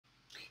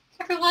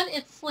Everyone,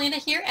 it's Salena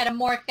here at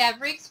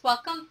AmourFabriQues.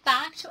 Welcome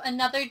back to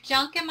another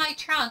Junk in My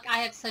Trunk. I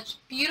have such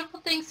beautiful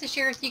things to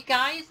share with you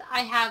guys.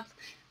 I have,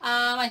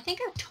 I think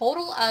a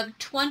total of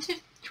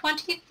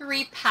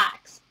 23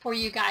 packs for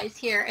you guys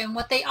here, and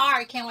what they are,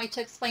 I can't wait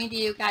to explain to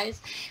you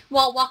guys.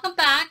 Well, welcome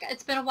back.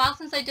 It's been a while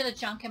since I did a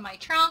Junk in My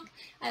Trunk.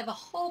 I have a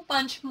whole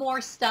bunch more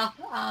stuff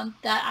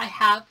that I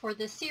have for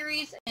this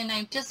series, and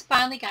I just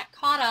finally got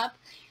caught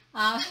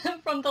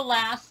up from the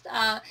last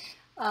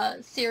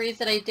series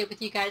that I did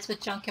with you guys with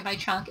Junk in My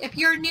Trunk. If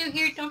you're new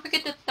here, don't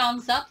forget to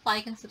thumbs up,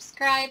 like, and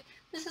subscribe.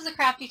 This is a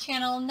crafty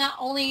channel, not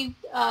only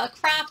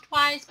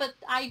craft-wise, but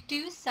I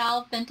do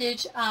sell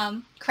vintage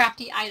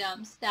crafty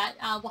items that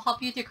will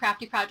help you with your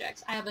crafty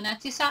projects. I have an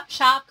Etsy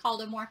shop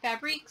called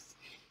AmourFabriQues.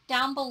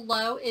 Down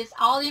below is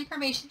all the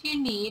information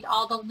you need,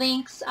 all the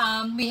links.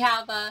 We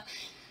have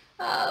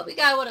we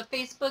got a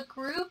Facebook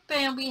group,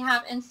 and we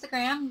have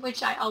Instagram,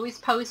 which I always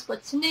post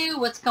what's new,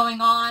 what's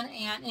going on,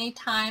 and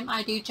anytime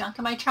I do Junk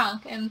in My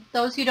Trunk. And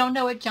those who don't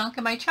know what Junk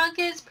in My Trunk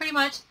is, pretty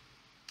much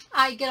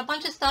I get a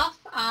bunch of stuff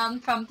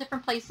from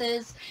different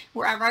places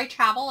wherever I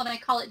travel, and I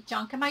call it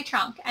Junk in My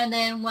Trunk. And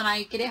then when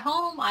I get it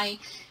home, I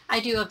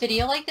do a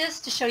video like this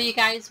to show you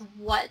guys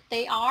what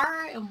they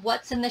are and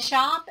what's in the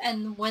shop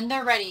and when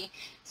they're ready.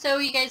 So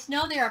you guys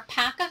know they're a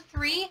pack of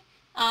 3.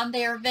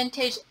 They are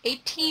vintage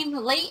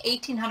late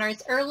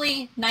 1800s,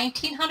 early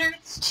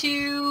 1900s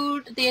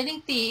to I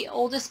think the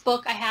oldest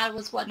book I had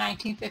was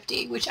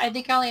 1950, which I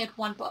think I only had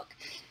one book.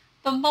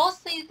 But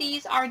mostly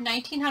these are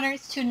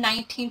 1900s to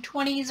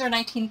 1920s or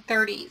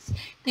 1930s.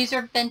 These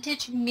are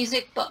vintage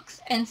music books.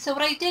 And so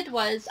what I did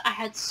was I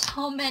had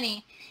so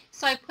many.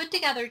 So I put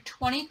together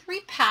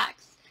 23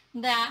 packs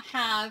that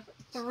have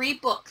 3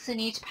 books in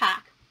each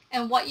pack.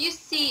 And what you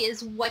see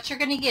is what you're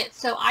going to get.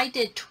 So I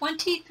did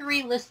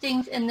 23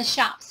 listings in the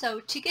shop.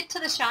 So to get to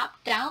the shop,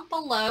 down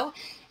below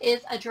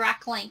is a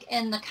direct link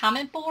in the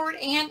comment board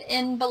and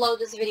in below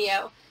this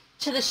video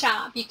to the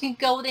shop. You can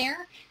go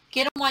there,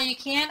 get them while you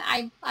can.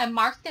 I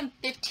marked them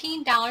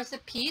 $15 a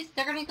piece.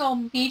 They're going to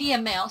go media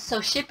mail. So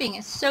shipping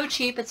is so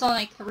cheap. It's only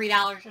like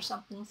 $3 or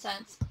something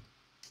cents.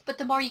 But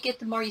the more you get,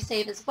 the more you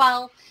save as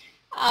well.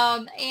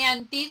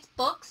 And these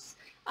books,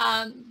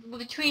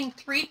 between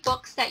 3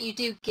 books that you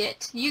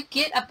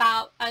get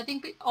about, I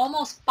think,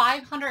 almost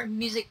 500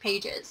 music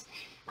pages,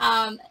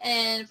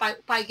 and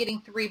by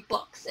getting 3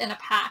 books in a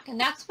pack. And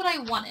that's what I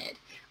wanted.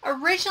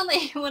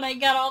 Originally, when I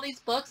got all these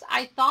books,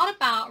 I thought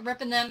about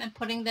ripping them and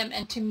putting them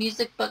into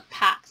music book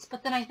packs.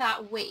 But then I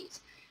thought, wait,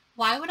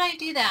 why would I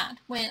do that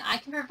when I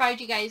can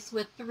provide you guys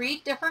with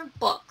 3 different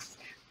books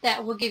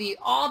that will give you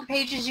all the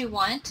pages you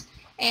want?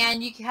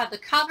 And you can have the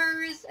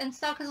covers and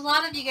stuff, because a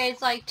lot of you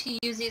guys like to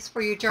use these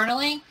for your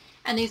journaling,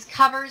 and these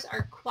covers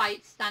are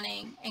quite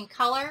stunning in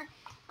color.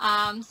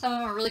 Some of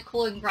them are really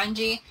cool and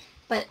grungy,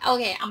 but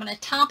okay, I'm going to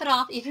top it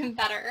off even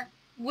better,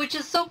 which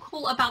is so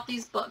cool about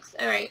these books,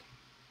 alright,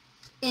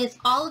 is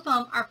all of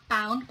them are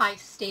bound by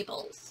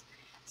staples.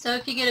 So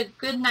if you get a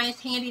good,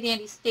 nice,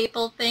 handy-dandy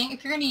staple thing,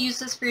 if you're going to use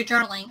this for your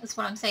journaling, is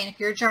what I'm saying, if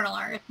you're a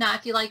journaler. If not,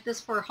 if you like this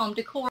for home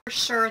decor,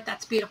 sure,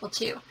 that's beautiful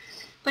too.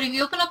 But if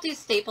you open up these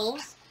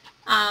staples,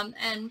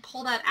 and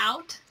pull that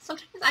out.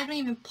 Sometimes I don't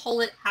even pull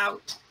it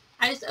out.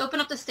 I just open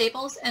up the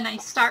staples and I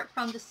start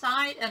from the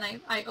side, and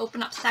I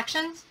open up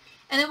sections,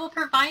 and it will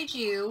provide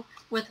you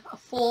with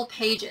full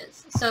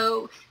pages.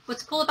 So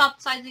what's cool about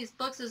the size of these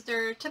books is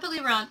they're typically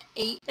around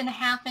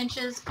 8.5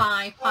 inches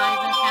by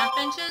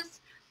 5.5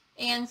 inches.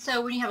 And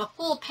so when you have a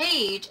full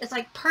page, it's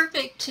like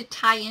perfect to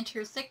tie into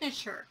your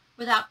signature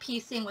without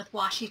piecing with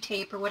washi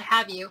tape or what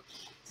have you.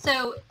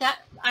 So that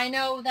I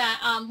know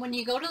that when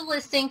you go to the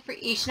listing for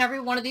each and every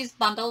one of these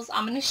bundles,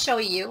 I'm going to show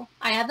you.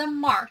 I have them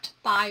marked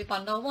by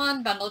bundle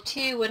 1, bundle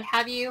 2, what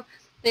have you.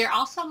 They're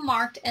also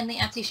marked in the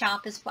Etsy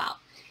shop as well.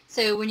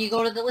 So when you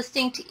go to the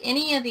listing to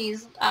any of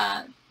these,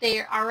 they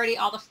are already,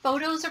 all the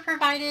photos are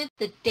provided,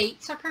 the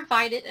dates are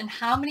provided, and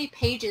how many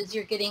pages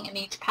you're getting in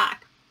each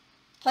pack.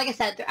 Like I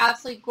said, they're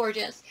absolutely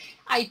gorgeous.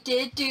 I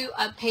did do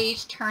a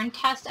page turn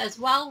test as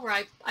well,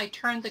 where I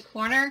turned the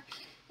corner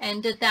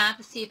and did that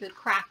to see if it would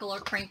crackle or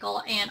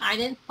crinkle, and I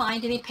didn't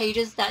find any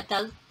pages that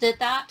did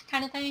that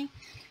kind of thing.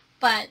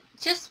 But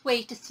just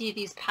wait to see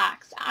these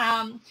packs.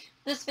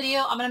 This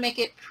video, I'm going to make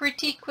it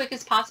pretty quick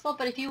as possible,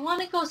 but if you want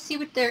to go see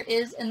what there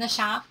is in the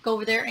shop, go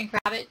over there and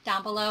grab it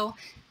down below,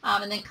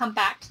 and then come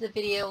back to the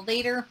video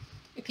later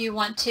if you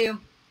want to.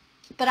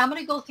 But I'm going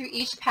to go through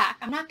each pack.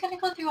 I'm not going to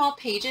go through all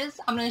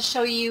pages. I'm going to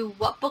show you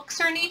what books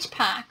are in each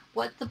pack,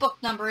 what the book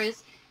number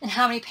is, and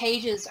how many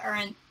pages are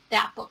in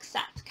that book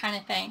set kind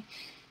of thing.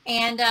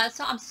 And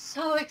so I'm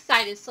so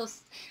excited. So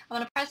I'm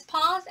going to press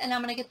pause, and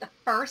I'm going to get the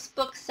first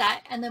book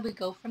set, and then we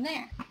go from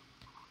there.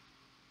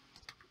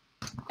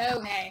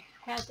 Okay,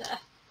 I had to,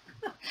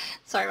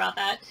 sorry about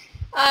that.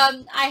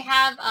 I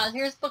have,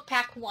 here's book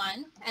pack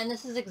 1, and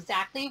this is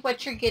exactly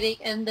what you're getting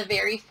in the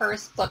very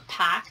first book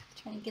pack.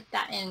 I'm trying to get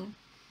that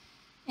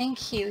in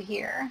cue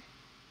here.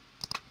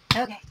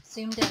 Okay,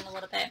 zoomed in a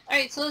little bit. All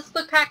right, so this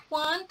book pack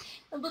 1,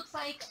 it looks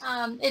like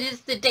it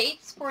is the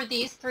dates for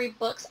these 3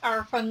 books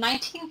are from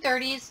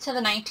 1930s to the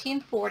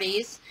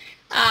 1940s.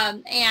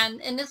 And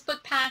in this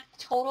book pack,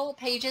 total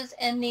pages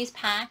in these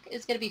pack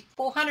is going to be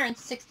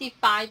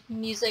 465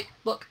 music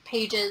book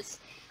pages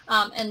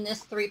in this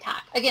 3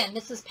 pack. Again,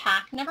 this is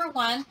pack number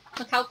 1.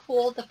 Look how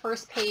cool the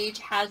first page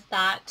has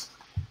that.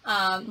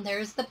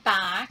 There's the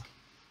back.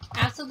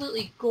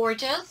 Absolutely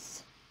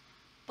gorgeous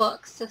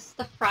books. This is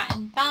the front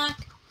and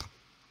back.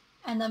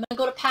 And then I'm going to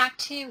go to pack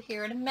 2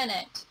 here in a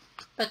minute.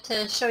 But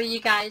to show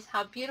you guys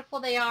how beautiful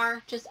they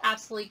are, just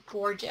absolutely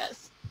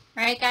gorgeous.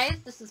 Alright guys,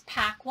 this is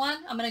pack 1.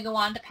 I'm going to go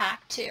on to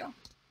pack 2.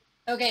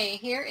 Okay,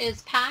 here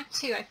is pack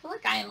 2. I feel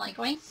like I am like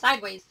going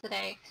sideways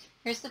today.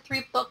 Here's the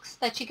 3 books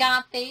that you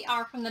got. They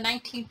are from the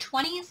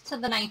 1920s to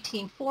the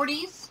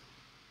 1940s.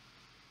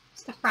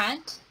 There's the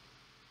front.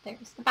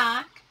 There's the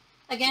back.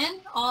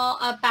 Again, all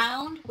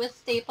bound with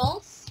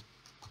staples.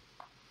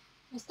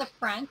 Here's the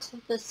front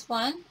of this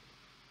one.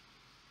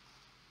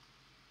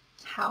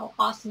 How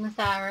awesome is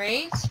that,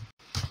 right?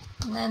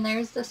 And then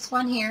there's this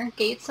one here,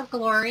 Gates of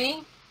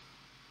Glory.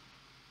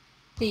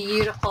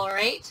 Beautiful,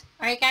 right?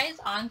 All right, guys,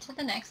 on to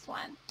the next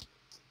one.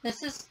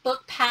 This is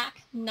book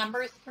pack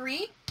number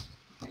 3.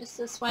 There's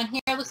this one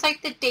here. It looks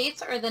like the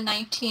dates are the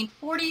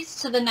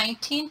 1940s to the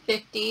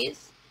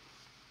 1950s.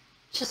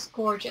 Just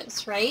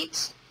gorgeous,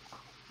 right?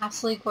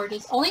 Absolutely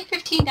gorgeous. Only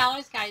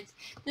 $15, guys.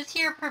 This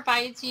here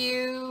provides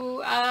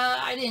you,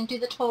 I didn't do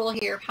the total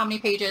here of how many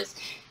pages.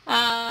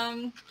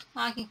 I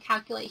can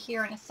calculate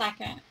here in a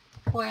second.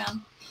 Boy,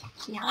 I'm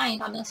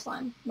behind on this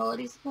one.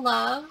 Melodies of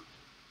Love.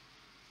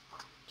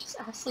 Just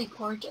absolutely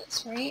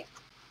gorgeous, right?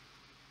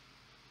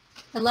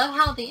 I love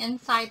how the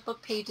inside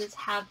book pages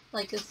have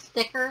like a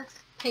sticker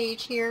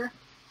page here.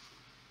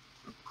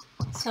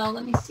 So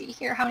let me see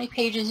here how many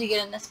pages you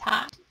get in this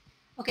pack.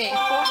 Okay,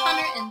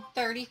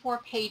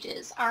 434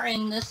 pages are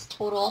in this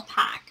total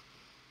pack.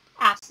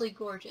 Absolutely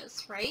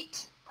gorgeous,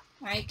 right?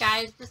 Alright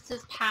guys, this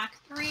is pack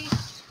 3.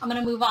 I'm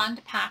going to move on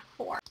to pack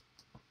 4.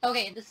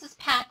 Okay, this is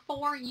pack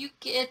 4.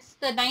 It's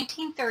the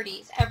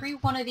 1930s. Every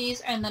one of these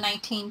are in the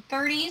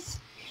 1930s.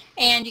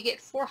 And you get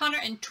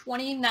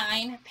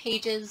 429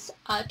 pages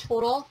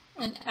total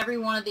in every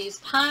one of these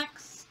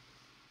packs.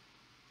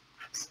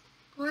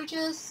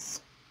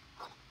 Gorgeous.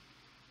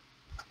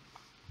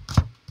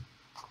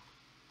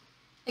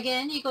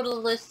 Again, you go to the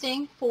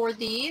listing for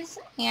these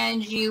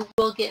and you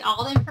will get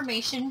all the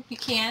information you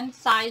can,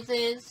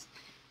 sizes,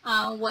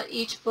 what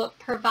each book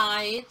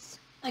provides.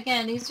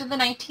 Again, these are the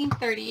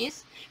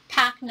 1930s.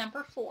 Pack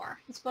number 4.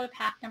 Let's go to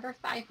pack number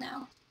 5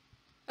 now.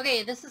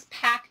 Okay, this is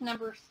pack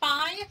number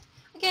 5.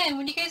 Again,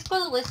 when you guys go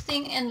to the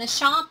listing in the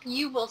shop,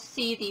 you will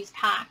see these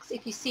packs.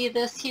 If you see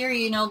this here,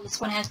 you know this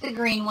one has the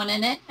green one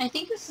in it. I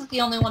think this is the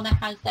only one that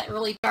has that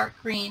really dark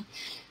green.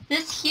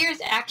 This here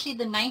is actually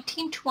the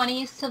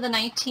 1920s to the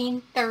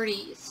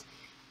 1930s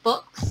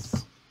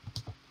books.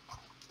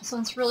 This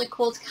one's really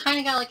cool. It's kind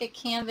of got like a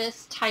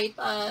canvas type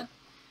of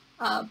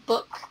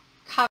book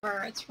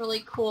cover. It's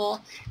really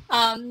cool.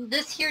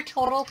 This here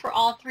total for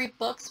all 3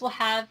 books will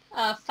have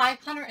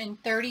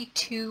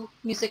 532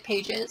 music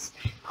pages,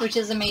 which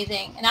is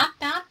amazing. And not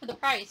bad for the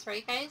price,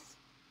 right guys?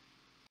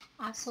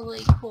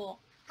 Absolutely cool.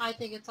 I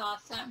think it's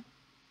awesome.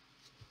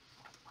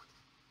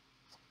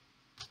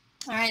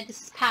 Alright,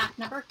 this is pack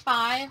number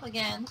 5.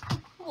 Again,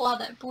 cool how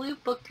that blue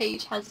book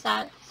page has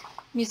that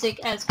music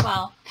as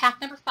well. Pack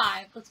number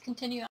 5. Let's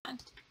continue on.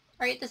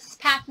 Alright, this is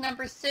pack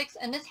number 6,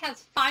 and this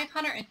has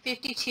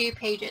 552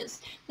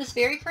 pages. This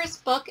very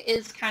first book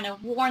is kind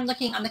of worn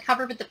looking on the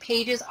cover, but the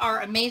pages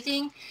are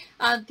amazing.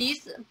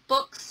 These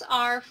books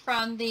are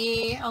from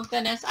the, oh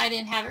goodness, I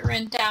didn't have it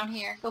written down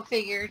here. Go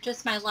figure,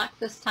 just my luck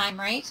this time,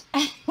 right?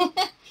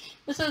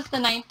 This is the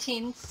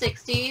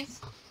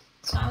 1960s.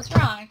 So I was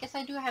wrong. I guess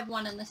I do have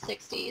one in the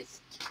 60s.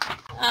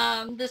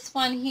 This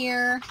one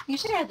here,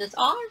 usually I had this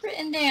all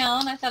written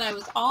down. I thought I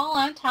was all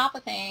on top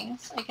of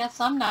things. I guess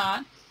I'm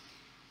not.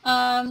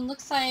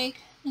 Looks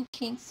like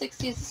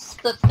 1960s is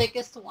the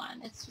thickest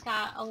one. It's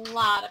got a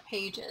lot of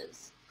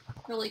pages.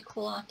 Really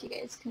cool if you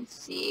guys can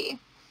see.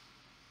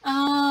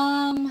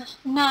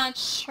 Not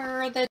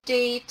sure the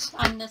date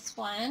on this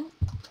one.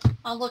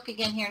 I'll look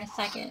again here in a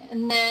second.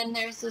 And then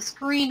there's this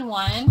green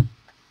one.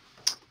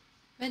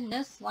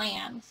 Goodness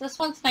lands. This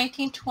one's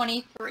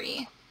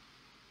 1923.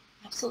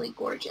 Absolutely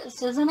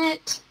gorgeous, isn't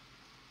it?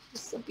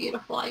 Just so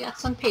beautiful. I got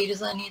some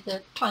pages I need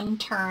to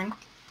unturn.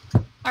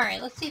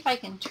 Alright, let's see if I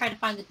can try to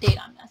find the date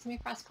on this. Let me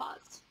press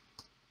pause.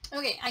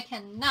 Okay, I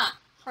cannot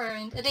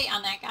find a date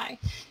on that guy.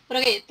 But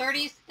okay,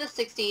 30s to the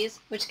 60s,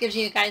 which gives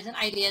you guys an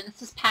idea.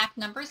 This is pack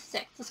number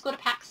 6. Let's go to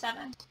pack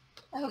 7.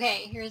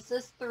 Okay, here's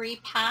this 3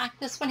 pack.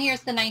 This one here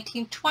is the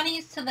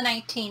 1920s to the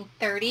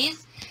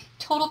 1930s.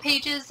 Total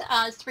pages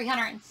is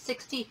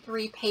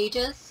 363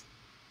 pages.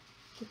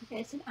 Give you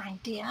guys an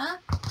idea.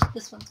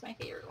 This one's my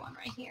favorite one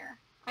right here.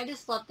 I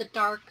just love the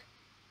dark.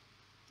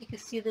 You can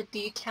see the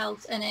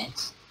details in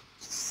it.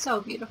 So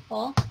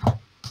beautiful.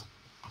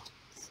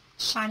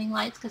 Shining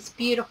lights, because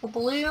beautiful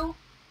blue.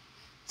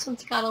 This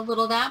one's got a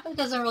little of that, but it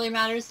doesn't really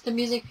matter. It's the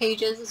music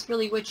pages is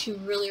really what you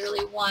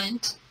really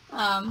want.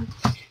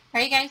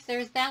 Alright guys,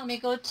 there's that. Let me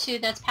go to,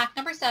 that's pack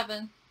number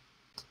 7.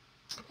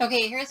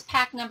 Okay, here's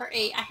pack number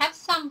 8. I have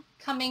some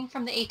coming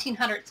from the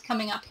 1800s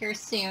coming up here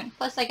soon.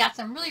 Plus I got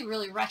some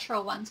really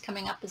retro ones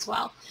coming up as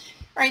well.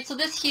 Alright, so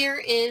this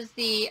here is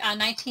the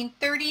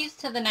 1930s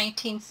to the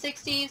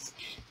 1960s.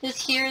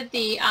 This here,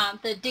 the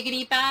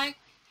Diggity bag,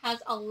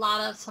 has a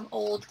lot of some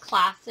old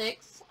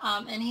classics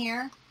in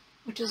here,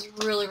 which is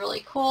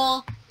really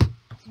cool.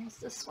 Here's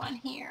this one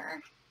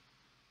here.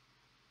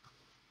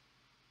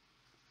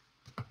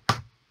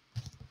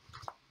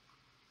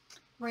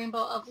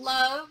 Rainbow of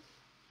Love.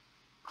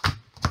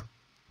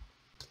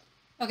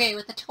 Okay,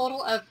 with a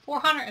total of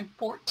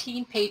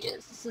 414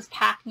 pages. This is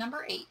pack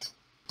number 8.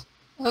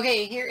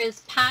 Okay, here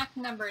is pack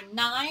number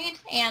 9,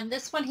 and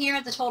this one here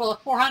has a total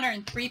of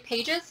 403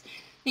 pages.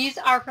 These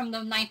are from the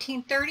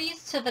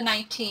 1930s to the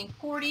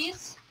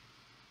 1940s.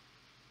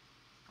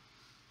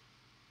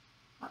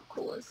 How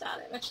cool is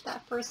that? I bet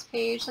that first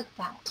page, look at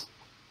that.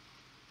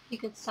 A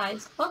good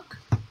size book.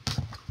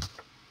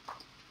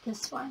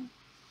 This one.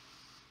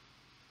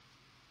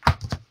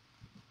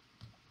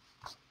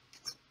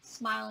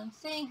 Smile and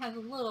Sing has a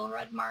little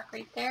red mark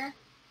right there.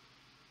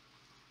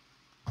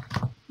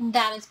 And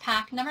that is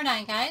pack number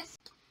 9, guys.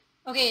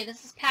 Okay,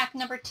 this is pack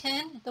number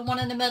 10. The one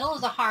in the middle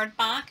is a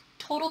hardback.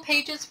 Total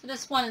pages for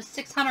this one is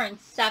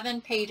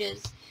 607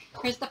 pages.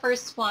 Here's the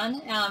first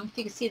one. If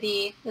you can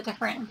see the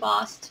different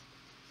embossed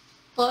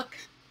book.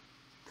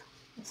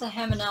 It's a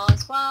Himino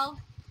as well.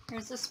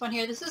 Here's this one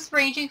here. This is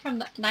ranging from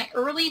the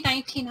early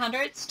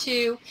 1900s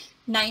to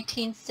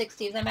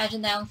 1960s. I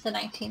imagine that one's the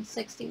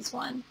 1960s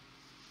one.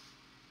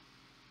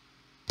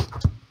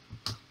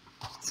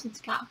 This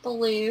one's got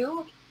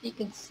blue. You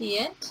can see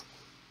it.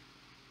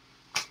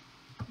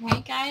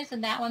 Alright guys,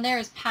 and that one there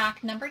is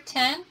pack number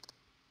 10.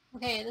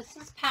 Okay, this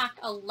is pack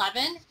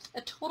 11.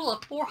 A total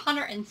of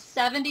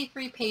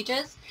 473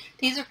 pages.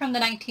 These are from the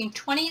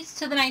 1920s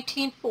to the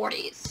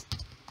 1940s.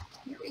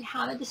 Here we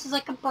have it. This is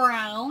like a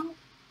brown.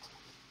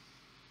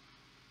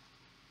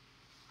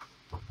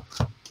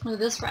 Look at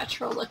this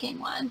retro looking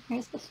one.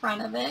 Here's the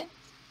front of it.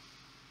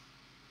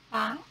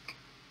 Back.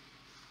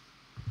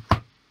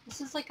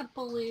 This is like a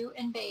blue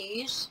and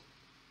beige.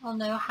 I'll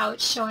know how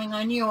it's showing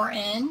on your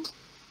end.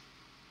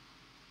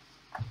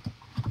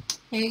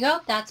 There you go.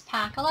 That's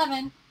pack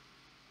 11.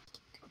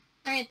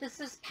 Alright, this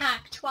is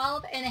pack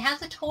 12, and it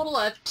has a total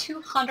of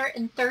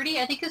 230.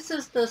 I think this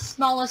is the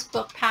smallest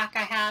book pack I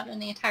have in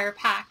the entire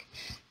pack.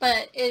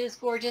 But it is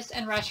gorgeous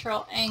and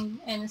retro, and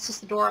it's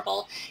just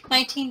adorable.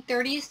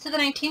 1930s to the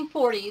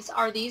 1940s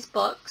are these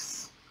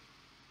books.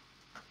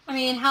 I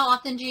mean, how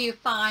often do you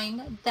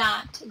find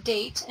that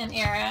date and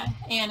era?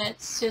 And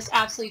it's just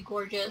absolutely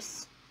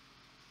gorgeous.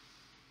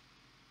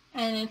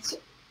 And it's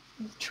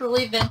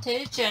truly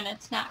vintage, and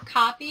it's not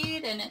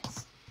copied, and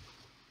it's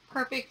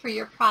perfect for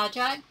your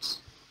project.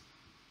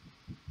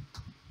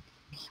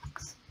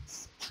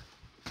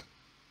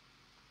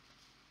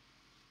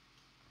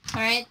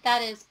 Alright,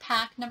 that is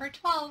pack number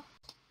 12.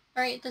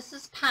 Alright, this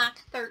is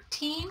pack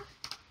 13,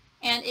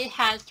 and it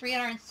has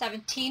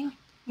 317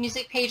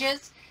 music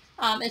pages.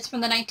 It's from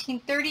the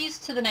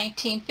 1930s to the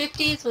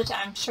 1950s, which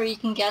I'm sure you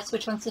can guess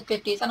which one's the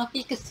 50s. I don't know if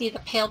you can see the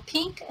pale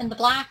pink and the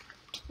black.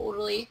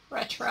 Totally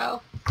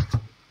retro.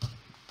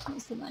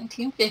 It's the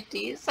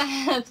 1950s.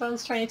 That's what I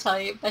was trying to tell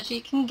you. Bet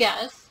you can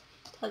guess.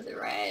 It says it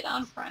right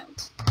on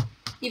front.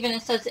 Even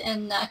it says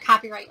in the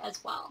copyright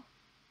as well.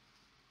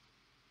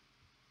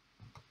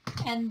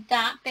 And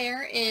that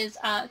there is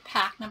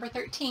pack number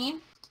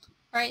 13.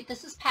 Alright,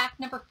 this is pack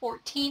number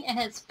 14 and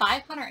has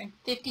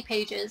 550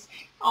 pages.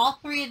 All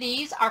 3 of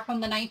these are from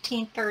the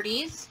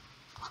 1930s.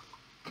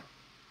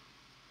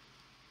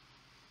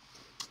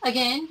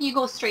 Again, you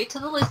go straight to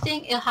the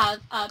listing. It'll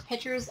have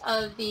pictures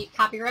of the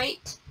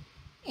copyright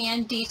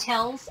and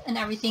details and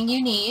everything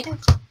you need.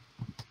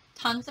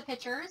 Tons of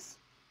pictures.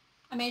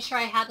 I made sure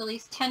I had at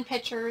least 10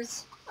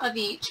 pictures of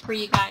each for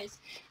you guys.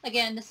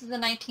 Again, this is the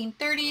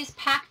 1930s,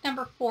 pack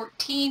number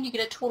 14. You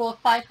get a total of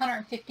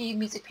 550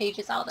 music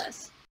pages out of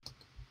this.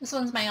 This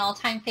one's my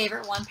all-time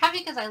favorite one, probably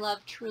because I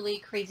love truly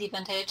crazy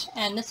vintage.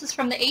 And this is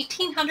from the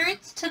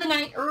 1800s to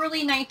the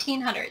early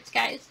 1900s,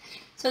 guys.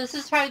 So this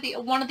is probably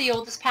one of the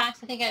oldest packs.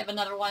 I think I have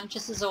another one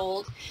just as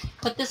old.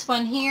 But this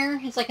one here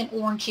is like an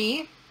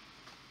orangey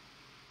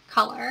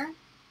color.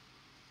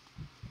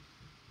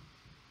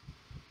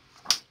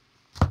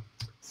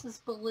 This is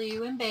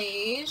blue and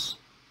beige.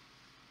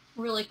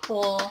 Really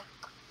cool,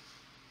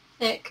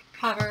 thick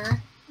cover.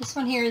 This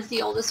one here is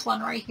the oldest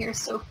one right here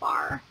so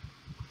far.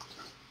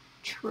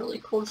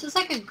 Truly cool. This is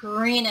like a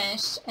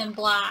greenish and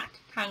black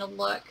kind of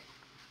look.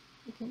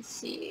 You can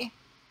see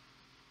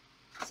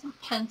some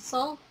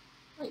pencil.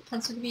 Right,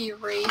 pencil can be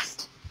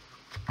erased.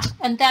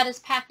 And that is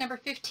pack number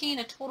 15,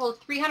 a total of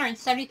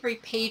 373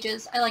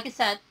 pages. Like I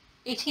said,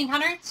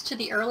 1800s to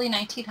the early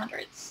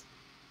 1900s.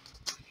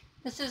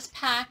 This is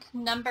pack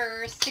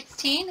number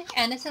 16,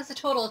 and this has a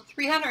total of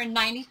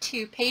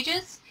 392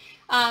 pages.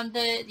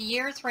 The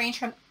years range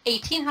from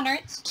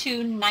 1800s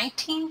to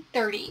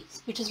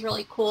 1930s, which is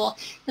really cool.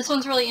 This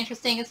one's really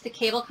interesting. It's the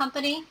Cable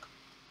Company.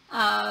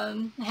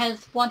 It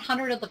has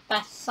 100 of the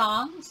best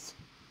songs.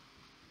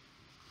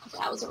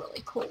 That was a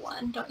really cool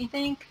one, don't you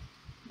think?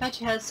 I bet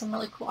you has some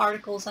really cool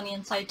articles on the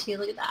inside too.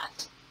 Look at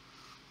that.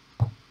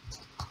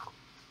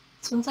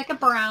 This one's like a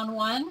brown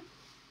one.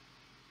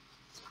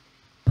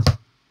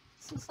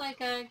 This is like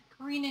a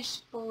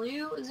greenish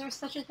blue. Is there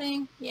such a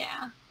thing?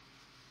 Yeah.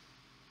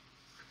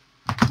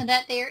 And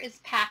that there is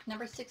pack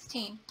number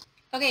 16.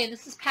 Okay,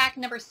 this is pack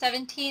number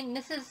 17.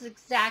 This is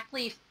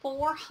exactly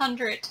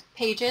 400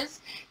 pages.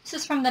 This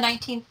is from the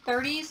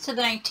 1930s to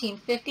the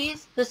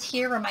 1950s. This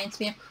here reminds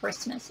me of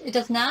Christmas. It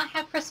does not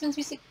have Christmas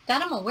music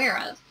that I'm aware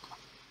of.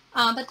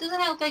 But doesn't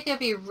it look like it would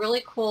be a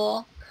really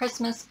cool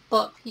Christmas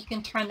book you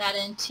can turn that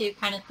into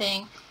kind of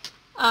thing?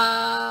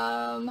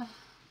 No,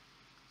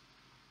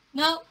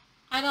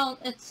 I don't.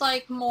 It's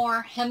like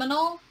more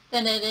hymnal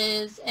than it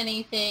is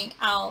anything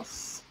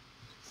else.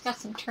 It's got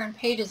some turned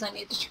pages I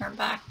need to turn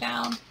back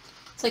down.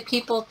 It's like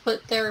people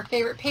put their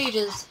favorite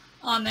pages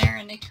on there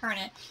and they turn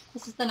it.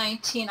 This is the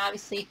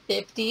obviously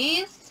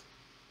 50s.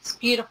 It's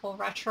beautiful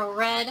retro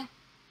red.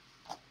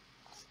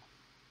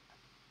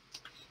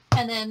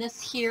 And then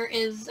this here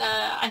is,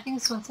 I think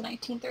this one's the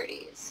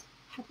 1930s.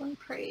 Heavenly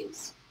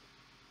Praise.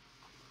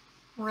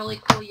 Really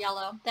cool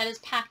yellow. That is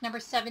pack number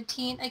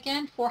 17.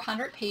 Again,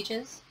 400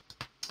 pages.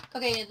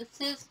 Okay,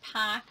 this is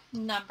pack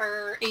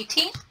number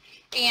 18.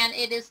 And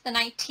it is the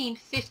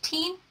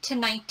 1915 to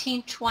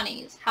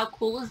 1920s. How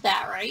cool is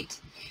that, right?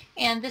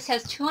 And this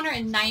has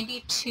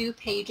 292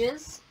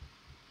 pages.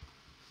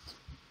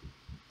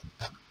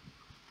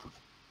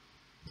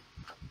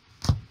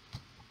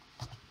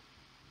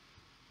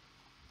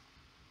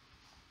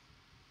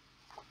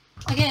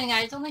 Again,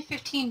 guys, only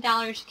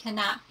 $15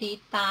 cannot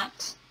beat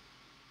that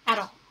at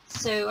all.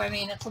 So, I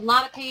mean, it's a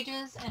lot of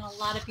pages and a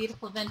lot of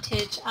beautiful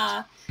vintage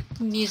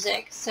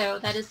music. So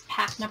that is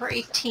pack number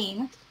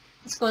 18.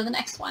 Let's go to the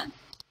next one.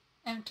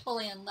 I'm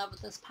totally in love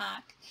with this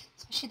pack,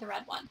 especially the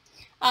red one.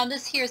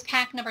 This here is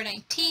pack number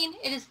 19.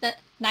 It is the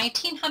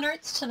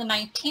 1900s to the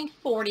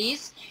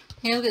 1940s.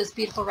 Here, look at this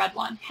beautiful red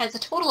one. It has a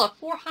total of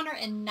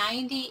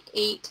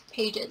 498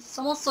 pages. It's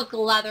almost like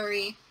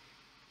leathery.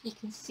 You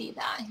can see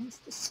that. Here's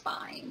the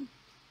spine.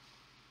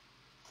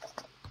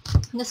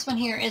 And this one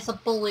here is a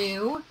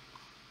blue.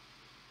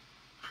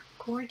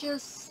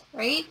 Gorgeous,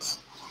 right?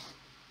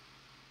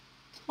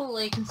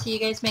 Totally can see you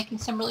guys making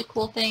some really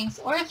cool things.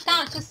 Or if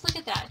not, just look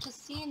at that.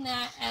 Just seeing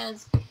that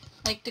as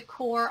like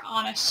decor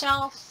on a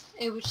shelf.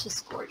 It was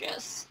just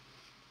gorgeous.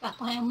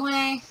 Bethlehem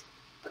Way.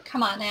 But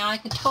come on now, I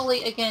can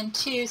totally, again,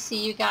 too,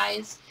 see you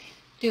guys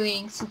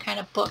doing some kind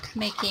of book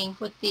making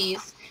with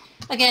these.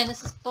 Again,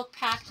 this is book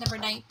pack number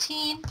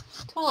 19,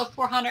 total of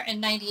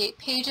 498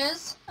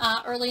 pages,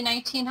 early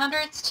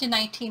 1900s to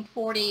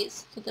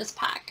 1940s for this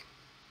pack.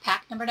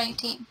 Pack number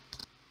 19.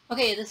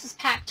 Okay, this is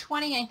pack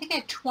 20. I think I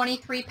have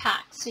 23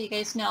 packs, so you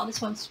guys know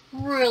this one's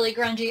really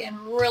grungy and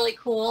really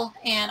cool,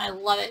 and I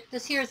love it.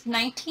 This here is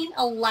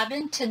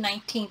 1911 to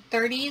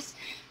 1930s.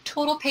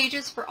 Total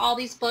pages for all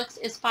these books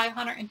is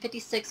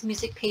 556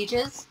 music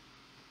pages.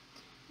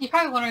 You're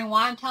probably wondering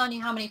why I'm telling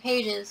you how many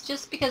pages.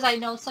 Just because I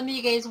know some of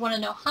you guys want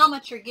to know how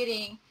much you're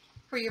getting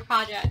for your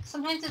project.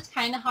 Sometimes it's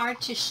kind of hard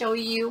to show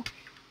you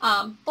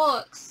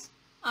books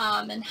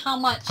and how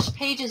much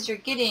pages you're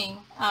getting.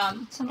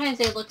 Sometimes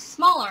they look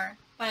smaller,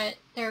 but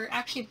they're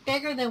actually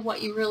bigger than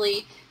what you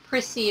really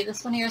perceive.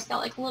 This one here has got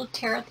like a little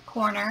tear at the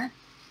corner.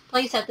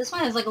 Like I said, this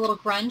one has like a little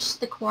grunge to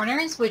the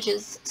corners, which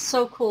is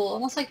so cool.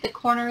 Almost like the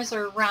corners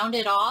are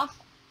rounded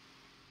off.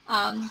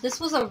 This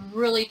was a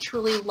really,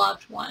 truly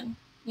loved one,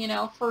 you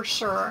know, for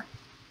sure.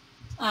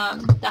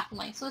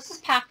 Definitely. So this is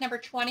pack number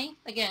 20,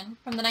 again,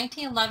 from the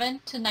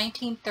 1911 to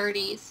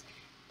 1930s,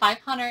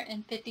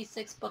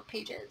 556 book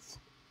pages.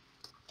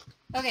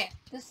 Okay,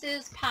 this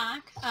is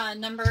pack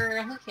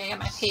number, okay, I got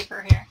my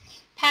paper here.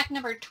 Pack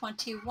number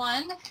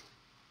 21.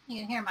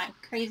 You can hear my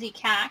crazy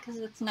cat because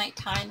it's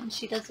nighttime and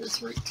she does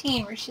this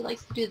routine where she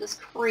likes to do this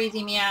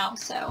crazy meow.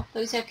 So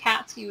those who have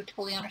cats, you would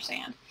totally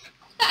understand.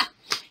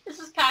 This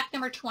is pack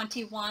number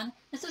 21.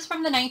 This is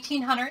from the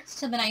 1900s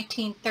to the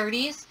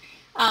 1930s.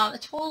 A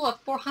total of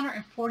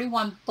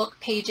 441 book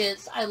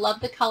pages. I love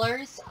the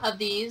colors of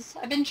these.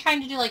 I've been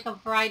trying to do like a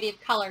variety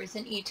of colors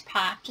in each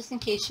pack just in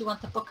case you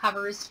want the book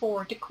covers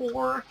for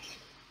decor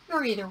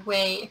or either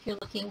way if you're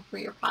looking for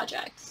your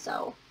projects.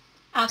 So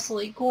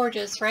absolutely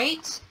gorgeous,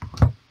 right?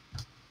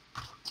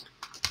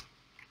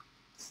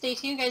 Stay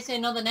tuned, guys. I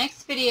know the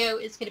next video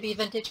is going to be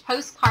vintage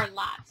postcard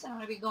lots. I'm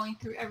going to be going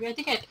through every, I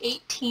think I have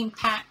 18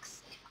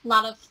 packs. A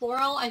lot of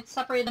floral. I'd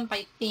separate them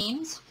by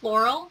themes.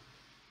 Floral,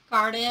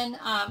 garden,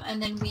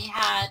 and then we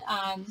had,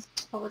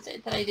 what was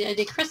it that I did? I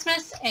did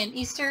Christmas and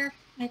Easter,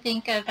 I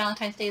think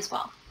Valentine's Day as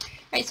well. All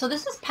right, so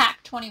this is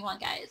pack 21,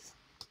 guys.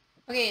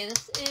 Okay,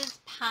 this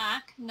is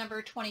pack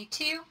number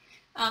 22.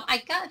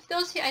 I got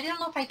those, I don't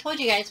know if I told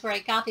you guys where I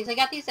got these. I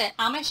got these at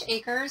Amish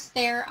Acres.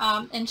 They're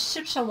in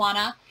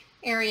Shipshewana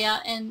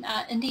area in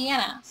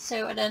Indiana,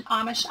 so at an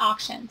Amish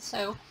auction.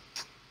 So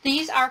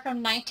These are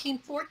from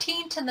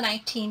 1914 to the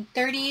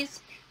 1930s.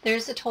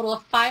 There's a total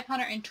of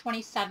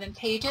 527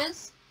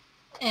 pages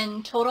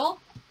in total.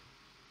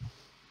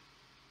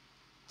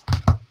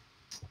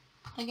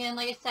 Again,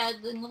 like I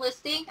said in the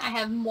listing, I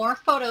have more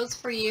photos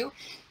for you.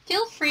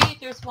 Feel free, if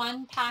there's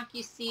one pack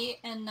you see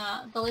in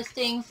the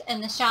listings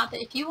in the shop,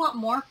 that if you want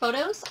more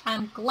photos,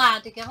 I'm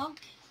glad to give them.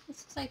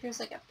 This looks like there's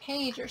like a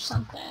page or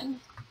something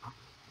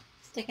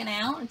sticking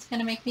out. It's going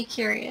to make me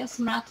curious.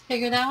 I'm going to have to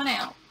figure that one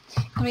out.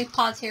 Let me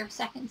pause here for a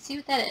second and see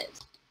what that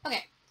is.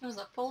 Okay, it was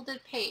a folded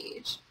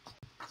page.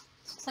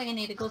 Looks like I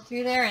need to go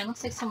through there, and it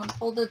looks like someone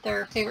folded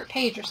their favorite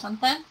page or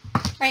something.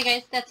 Alright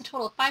guys, that's a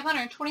total of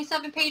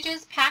 527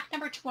 pages. Pack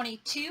number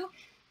 22.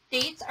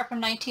 Dates are from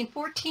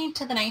 1914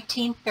 to the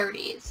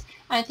 1930s.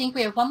 I think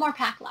we have one more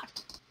pack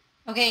left.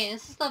 Okay,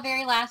 this is the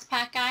very last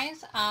pack,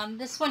 guys.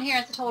 This one here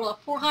has a total of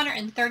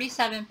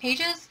 437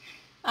 pages.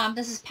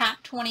 This is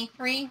pack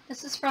 23.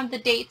 This is from the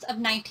dates of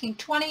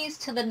 1920s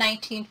to the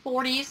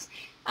 1940s.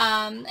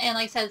 And like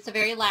I said, it's the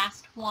very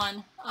last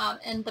one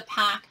in the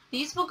pack.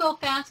 These will go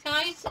fast,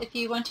 guys. If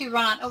you want to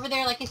run on over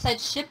there, like I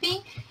said,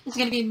 shipping is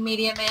going to be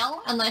medium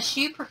mail unless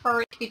you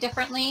prefer it to be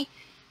differently.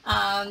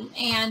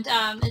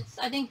 It's,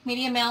 I think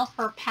medium mail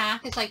per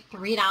pack is like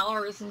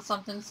 $3 and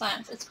something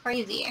cents. It's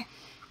crazy.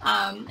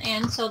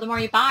 And so the more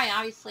you buy,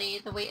 obviously,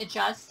 the weight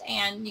adjusts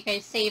and you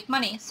guys save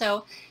money.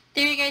 So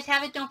there you guys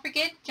have it. Don't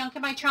forget, junk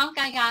in my trunk.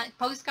 I got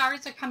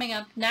postcards are coming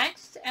up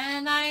next,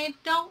 and I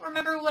don't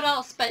remember what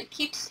else, but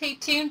stay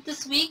tuned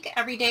this week.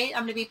 Every day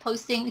I'm going to be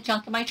posting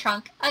junk in my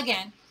trunk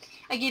again.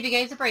 I gave you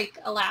guys a break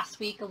last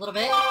week a little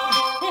bit,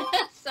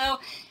 so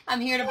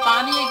I'm here to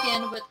bomb you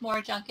again with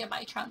more junk in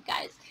my trunk,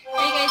 guys.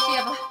 Hey guys, you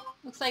have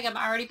looks like I'm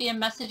already being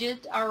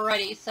messaged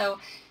already, so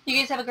you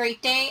guys have a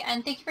great day,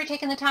 and thank you for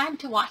taking the time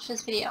to watch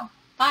this video.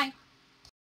 Bye.